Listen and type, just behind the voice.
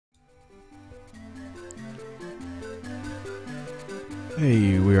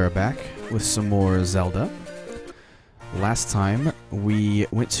Hey, we are back with some more Zelda. Last time, we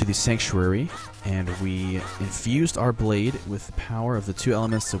went to the sanctuary, and we infused our blade with the power of the two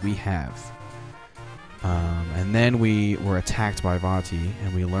elements that we have. And then we were attacked by Vati,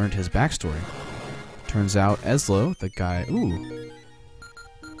 and we learned his backstory. Turns out, Eslo, the guy... Ooh.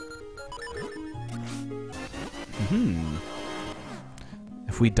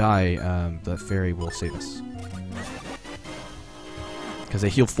 If we die, the fairy will save us. Because they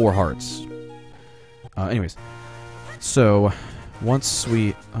heal 4 hearts. Anyways. So, once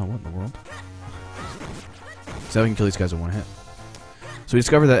we... Oh, what in the world? So we can kill these guys with one hit. So we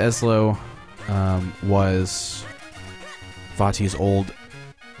discovered that Eslo was Vati's old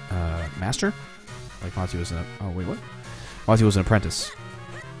master? Like Vati was an... Oh, wait, what? Vati was an apprentice.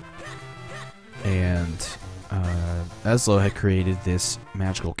 And Eslo had created this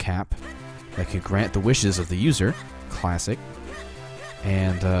magical cap that could grant the wishes of the user. Classic.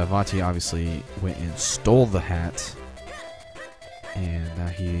 And Vati obviously went and stole the hat. And now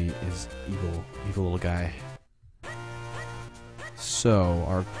he is evil little guy. So,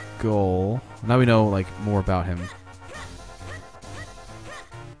 our goal... Now we know, like, more about him.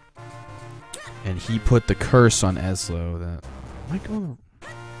 And he put the curse on Eslo that... Am I going the...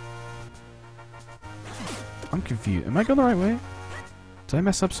 I'm confused. Am I going the right way? Did I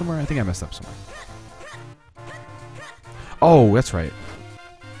mess up somewhere? I think I messed up somewhere. Oh, that's right.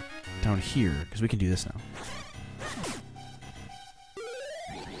 Down here, because we can do this now.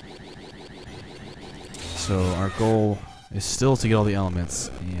 So our goal is still to get all the elements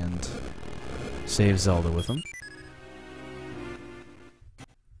and save Zelda with them.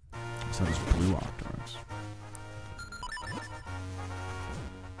 So there's blue octoroks.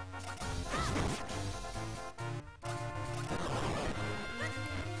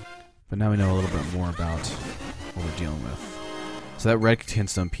 But now we know a little bit more about what we're dealing with. So that red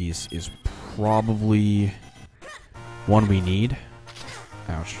tinstone piece is probably one we need.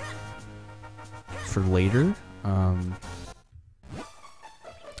 Ouch. For later. I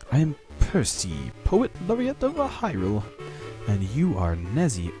am Percy, poet laureate of Hyrule, and you are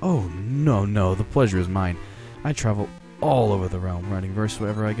Nezzy. Oh no, the pleasure is mine. I travel all over the realm, writing verse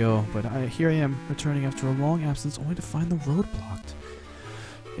wherever I go, but here I am, returning after a long absence, only to find the road blocked.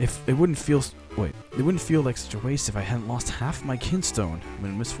 It wouldn't feel like such a waste if I hadn't lost half my kinstone.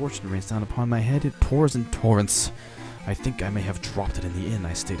 When misfortune rains down upon my head, it pours in torrents. I think I may have dropped it in the inn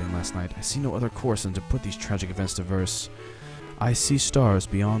I stayed in last night. I see no other course than to put these tragic events to verse. I see stars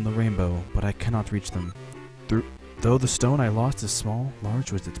beyond the rainbow, but I cannot reach them. Though the stone I lost is small,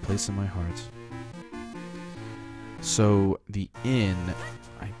 large was its place in my heart. So, the inn,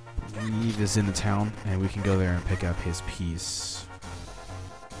 I believe, is in the town, and we can go there and pick up his piece.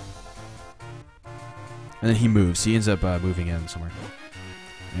 And then he moves. He ends up moving in somewhere.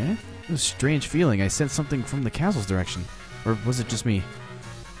 Eh? It was a strange feeling. I sensed something from the castle's direction. Or was it just me?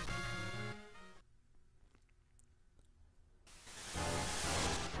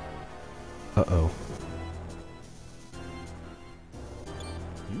 Uh-oh.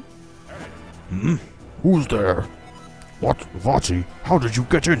 Who's there? What? Vati? How did you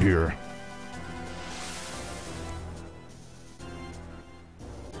get in here?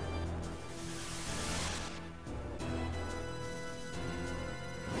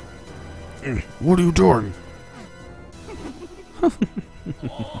 What are you doing?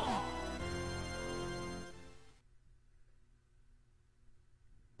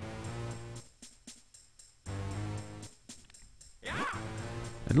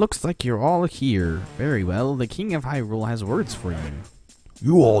 It looks like you're all here. Very well. The King of Hyrule has words for you.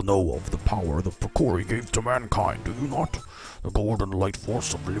 You all know of the power the Picori gave to mankind, do you not? The golden light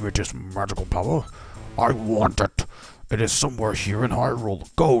force of limitless magical power? I want it. It is somewhere here in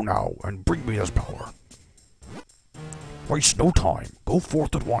Hyrule. Go now and bring me this power. Waste no time. Go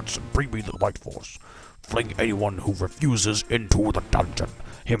forth at once and bring me the light force. Fling anyone who refuses into the dungeon.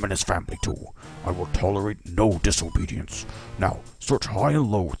 Him and his family too. I will tolerate no disobedience. Now, search high and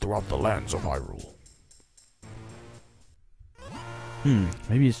low throughout the lands of Hyrule.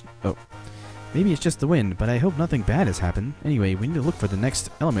 Maybe it's just the wind, but I hope nothing bad has happened. Anyway, we need to look for the next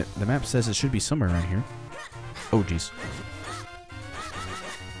element. The map says it should be somewhere around here. Oh, jeez.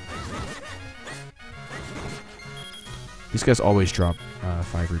 These guys always drop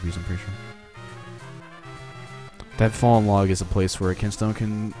 5 rupees, I'm pretty sure. That fallen log is a place where a kinstone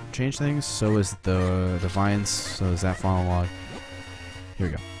can change things. So is the vines. So is that fallen log. Here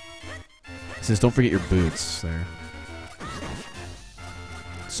we go. It says don't forget your boots there.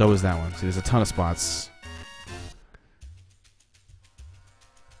 So is that one. See, there's a ton of spots.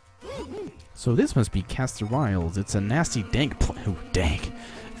 So this must be Castor Wiles. It's a nasty, dank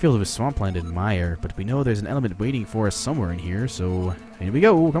filled with swampland and mire, but we know there's an element waiting for us somewhere in here, so here we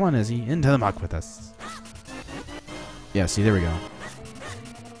go. Come on, Nezzy, into the muck with us. Yeah, see, there we go.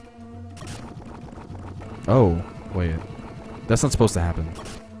 Oh, wait. That's not supposed to happen.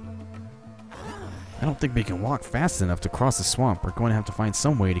 I don't think we can walk fast enough to cross the swamp. We're going to have to find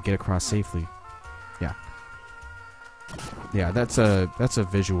some way to get across safely. Yeah. Yeah, that's a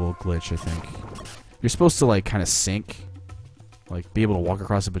visual glitch, I think. You're supposed to, like, kind of sink. Like, be able to walk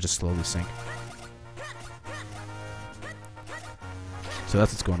across it, but just slowly sink. So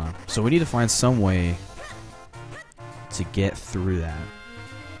that's what's going on. So we need to find some way to get through that.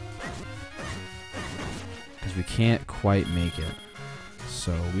 Because we can't quite make it.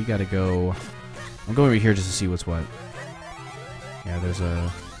 So we gotta go... I'm going over here just to see what's what. Yeah, there's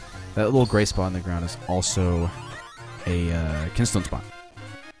a... That little gray spot on the ground is also a kinstone spot.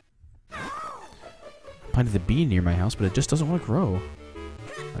 Planted the bee near my house, but it just doesn't want to grow.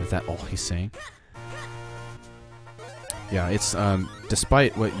 Is that all he's saying? Yeah, it's,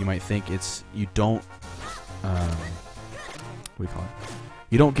 despite what you might think, it's, you don't, what do you call it?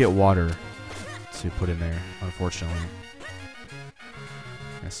 You don't get water to put in there, unfortunately.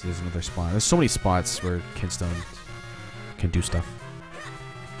 Yes, there's another spot. There's so many spots where kinstone can do stuff.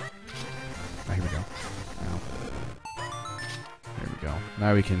 Oh, here we go. There we go.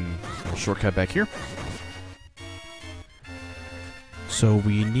 Now we can shortcut back here. So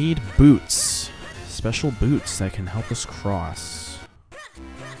we need boots. Special boots that can help us cross.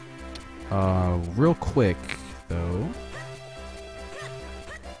 Real quick, though.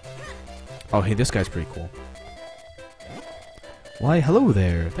 Oh, hey, this guy's pretty cool. Why, hello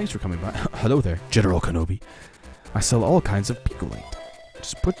there. Thanks for coming by. Hello there, General Kenobi. I sell all kinds of picolate.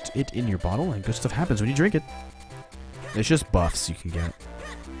 Just put it in your bottle and good stuff happens when you drink it. It's just buffs you can get.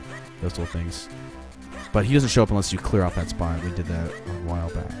 Those little things. But he doesn't show up unless you clear off that spot. We did that a while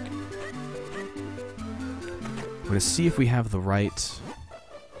back. We're going to see if we have the right...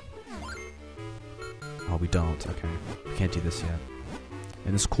 Oh, we don't. Okay. We can't do this yet.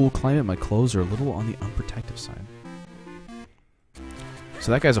 In this cool climate, my clothes are a little on the unprotective side.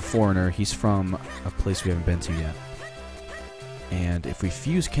 So that guy's a foreigner. He's from a place we haven't been to yet. And if we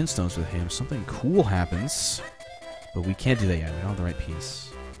fuse kinstones with him, something cool happens. But we can't do that yet. We don't have the right piece.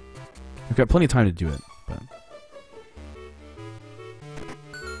 We've got plenty of time to do it, but...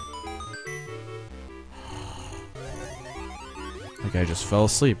 That guy just fell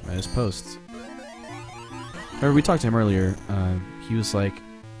asleep at his post. Remember, we talked to him earlier. He was like,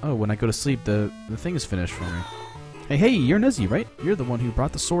 oh, when I go to sleep, the thing is finished for me. Hey, you're Nezzy, right? You're the one who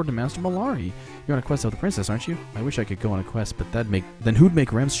brought the sword to Master Malari. You're on a quest with the princess, aren't you? I wish I could go on a quest, but then who'd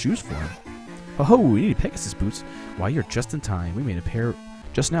make Rem's shoes for him? Oh, we need Pegasus boots. Why, you're just in time. We made a pair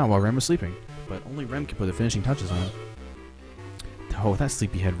just now while Rem was sleeping, but only Rem can put the finishing touches on him. Oh, that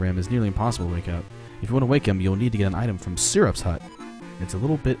sleepyhead Rem is nearly impossible to wake up. If you want to wake him, you'll need to get an item from Syrup's hut. It's a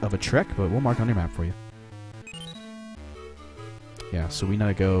little bit of a trek, but we'll mark it on your map for you. Yeah, so we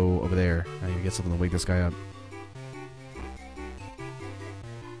gotta go over there. I need to get something to wake this guy up.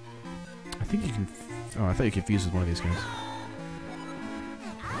 I think you can... Oh, I thought you could fuse with one of these guys.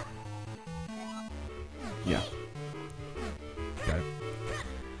 Yeah. Got it.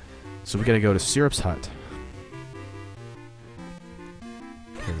 So we gotta go to Syrup's hut.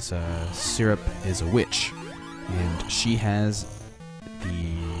 Because Syrup is a witch. And she has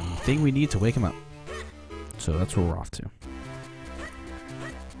the thing we need to wake him up. So that's where we're off to.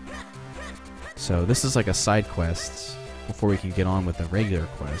 So this is like a side quest before we can get on with the regular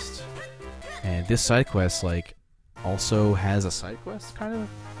quest. And this side quest, like, also has a side quest, kind of.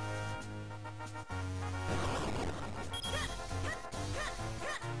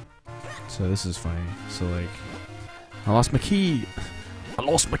 So this is funny. So, like, I lost my key. I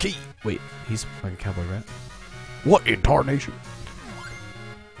lost my key. Wait, he's like a cowboy rat. What in tarnation?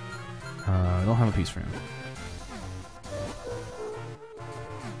 I don't have a piece for him.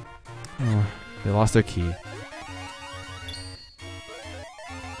 Oh, they lost their key.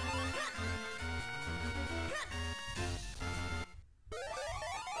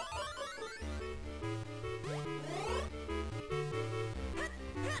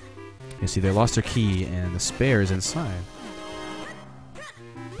 You see, they lost their key, and the spare is inside.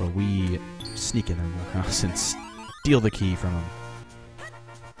 But we sneak in their house and steal the key from them.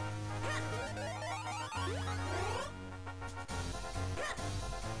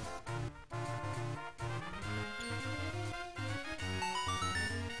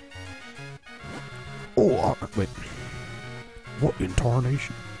 Oh, wait. What in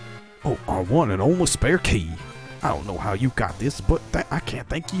tarnation? Oh, I want an only spare key. I don't know how you got this, but I can't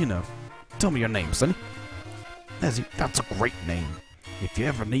thank you enough. Tell me your name, sonny. Nezzy, that's a great name. If you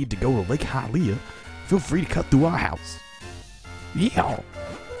ever need to go to Lake Hylia, feel free to cut through our house. Yeah.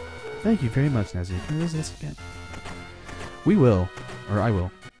 Thank you very much, Nezzy. Can we use this again? We will. Or I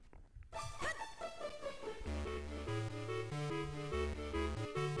will.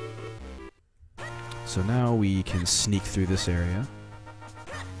 So now we can sneak through this area.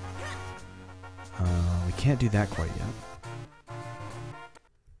 We can't do that quite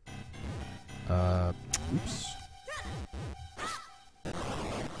yet. Oops.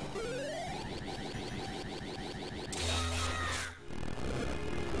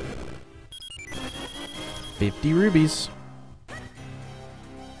 $50 rubies.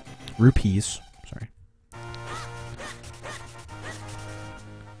 Rupees. Sorry.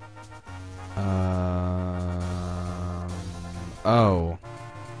 Oh.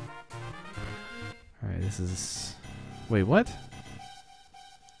 Alright, this is... Wait, what?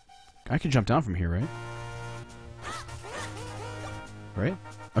 I can jump down from here, right? Right?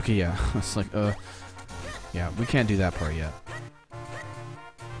 Okay, yeah. It's like, yeah, we can't do that part yet.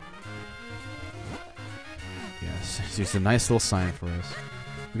 Yes, so it's a nice little sign for us.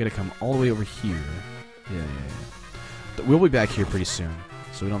 We gotta come all the way over here. Yeah. We'll be back here pretty soon,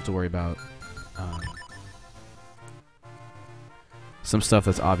 so we don't have to worry about some stuff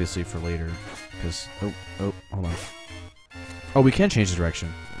that's obviously for later. Because hold on. Oh, we can change the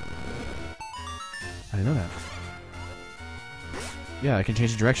direction. I didn't know that. Yeah, I can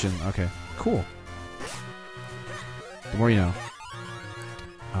change the direction. Okay, cool. The more you know.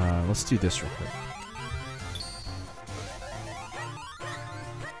 Let's do this real quick.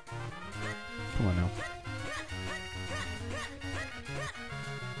 Come on now.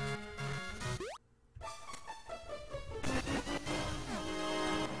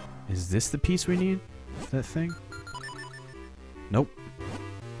 Is this the piece we need? That thing? Nope.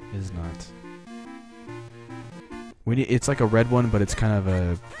 It is not. We need, it's like a red one, but it's kind of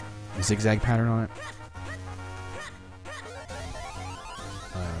a zigzag pattern on it.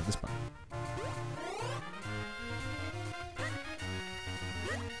 This button.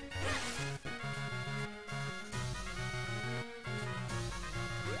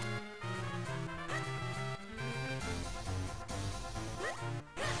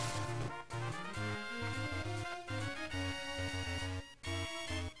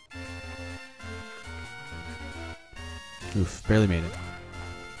 Oof, barely made it.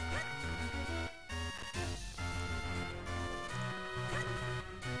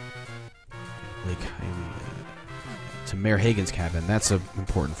 Lake Hylia. To Mayor Hagen's cabin. That's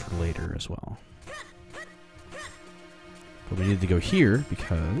important for later as well. But we need to go here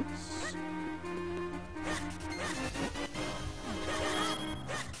because...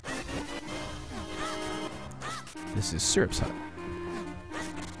 this is Syrup's hut.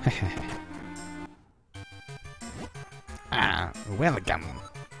 Welcome.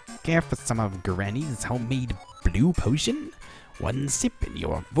 Care for some of Granny's homemade blue potion? One sip and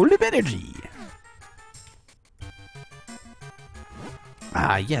you're full of energy.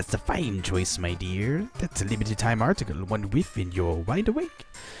 Ah, yes, a fine choice, my dear. That's a limited time article. One whiff and you're wide awake.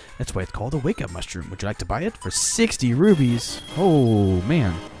 That's why it's called a wake-up mushroom. Would you like to buy it? For 60 rubies. Oh,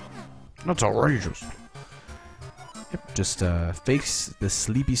 man. That's outrageous. Yep, just face the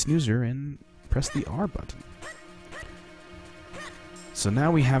sleepy snoozer and press the R button. So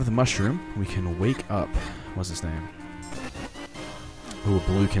now we have the mushroom. We can wake up. What's his name? Ooh,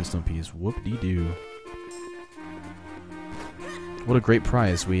 blue kinstone piece. Whoop-de-doo. What a great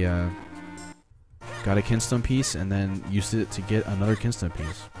prize. We got a kinstone piece and then used it to get another kinstone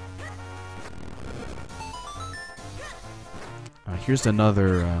piece. Here's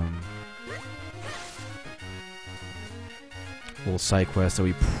another little side quest that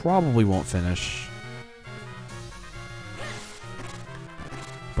we probably won't finish.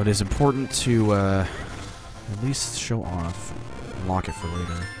 But it's important to at least show off. Lock it for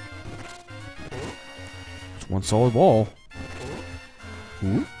later. It's one solid wall.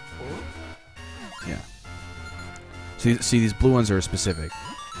 Ooh. Yeah. See, these blue ones are specific.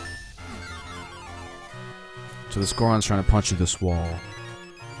 So this Goron's trying to punch through this wall.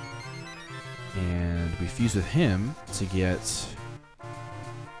 And we fuse with him to get...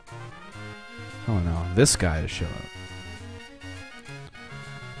 oh no, this guy to show up.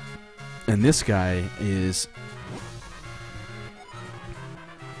 And this guy is...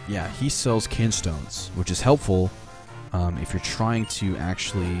 yeah, he sells kinstones, which is helpful if you're trying to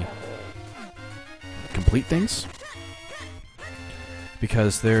actually complete things.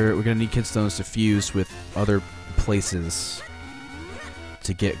 Because we're going to need kinstones to fuse with other places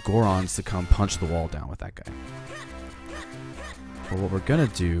to get Gorons to come punch the wall down with that guy. But what we're gonna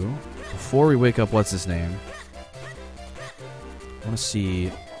do, before we wake up what's his name, I want to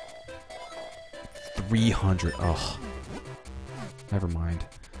see 300. Oh, never mind.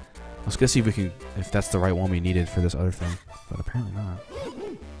 I was gonna see if we can, if that's the right one we needed for this other thing, but apparently not.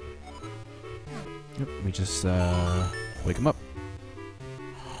 Yep, we just wake him up.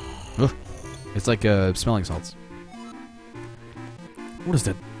 Ugh. It's like smelling salts. What is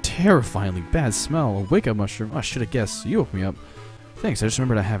that terrifyingly bad smell? A wake-up mushroom? Oh, I should have guessed. You woke me up. Thanks, I just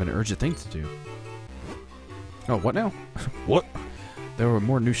remembered I have an urgent thing to do. Oh, what now? What? There were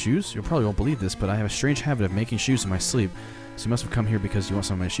more new shoes? You probably won't believe this, but I have a strange habit of making shoes in my sleep. So you must have come here because you want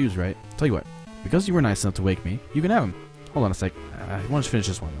some of my shoes, right? Tell you what, because you were nice enough to wake me, you can have them. Hold on a sec. I want to finish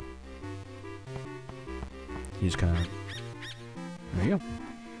this one, though. You just kind of... There you go.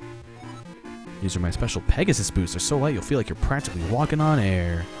 These are my special Pegasus boots. They're so light you'll feel like you're practically walking on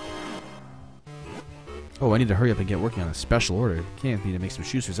air. Oh, I need to hurry up and get working on a special order. Can't need to make some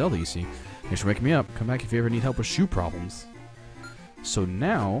shoes for Zelda, you see. Thanks for waking me up. Come back if you ever need help with shoe problems. So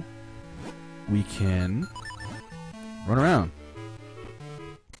now, we can run around.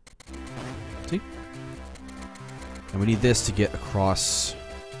 See? And we need this to get across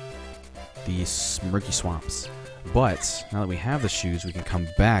these murky swamps. But, now that we have the shoes, we can come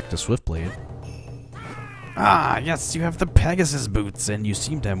back to Swiftblade. Ah, yes, you have the Pegasus boots, and you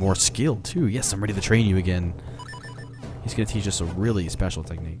seem to have more skill, too. Yes, I'm ready to train you again. He's going to teach us a really special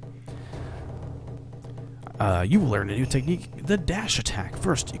technique. You will learn a new technique, the dash attack.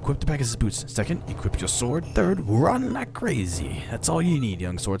 First, equip the Pegasus boots. Second, equip your sword. Third, run like crazy. That's all you need,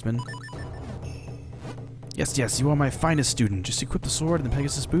 young swordsman. Yes, yes, you are my finest student. Just equip the sword and the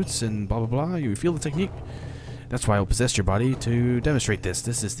Pegasus boots and blah, blah, blah. You feel the technique. That's why I will possess your body to demonstrate this.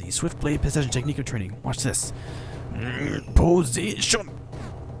 This is the Swiftblade possession technique of training. Watch this. Position.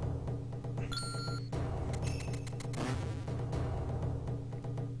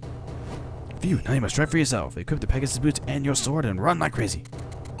 Phew, now you must try for yourself. Equip the Pegasus boots and your sword and run like crazy.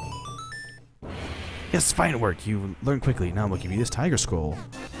 Yes, fine work. You learn quickly. Now we'll give you this tiger scroll.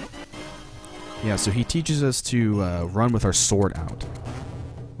 Yeah, so he teaches us to run with our sword out,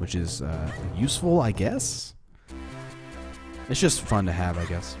 which is useful, I guess. It's just fun to have, I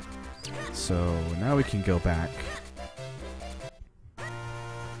guess. So now we can go back.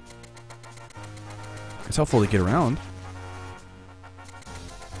 It's helpful to get around.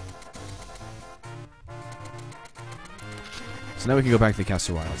 So now we can go back to the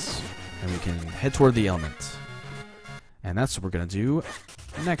Castle Wilds, and we can head toward the element. And that's what we're going to do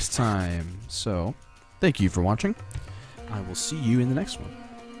next time. So, thank you for watching. I will see you in the next one.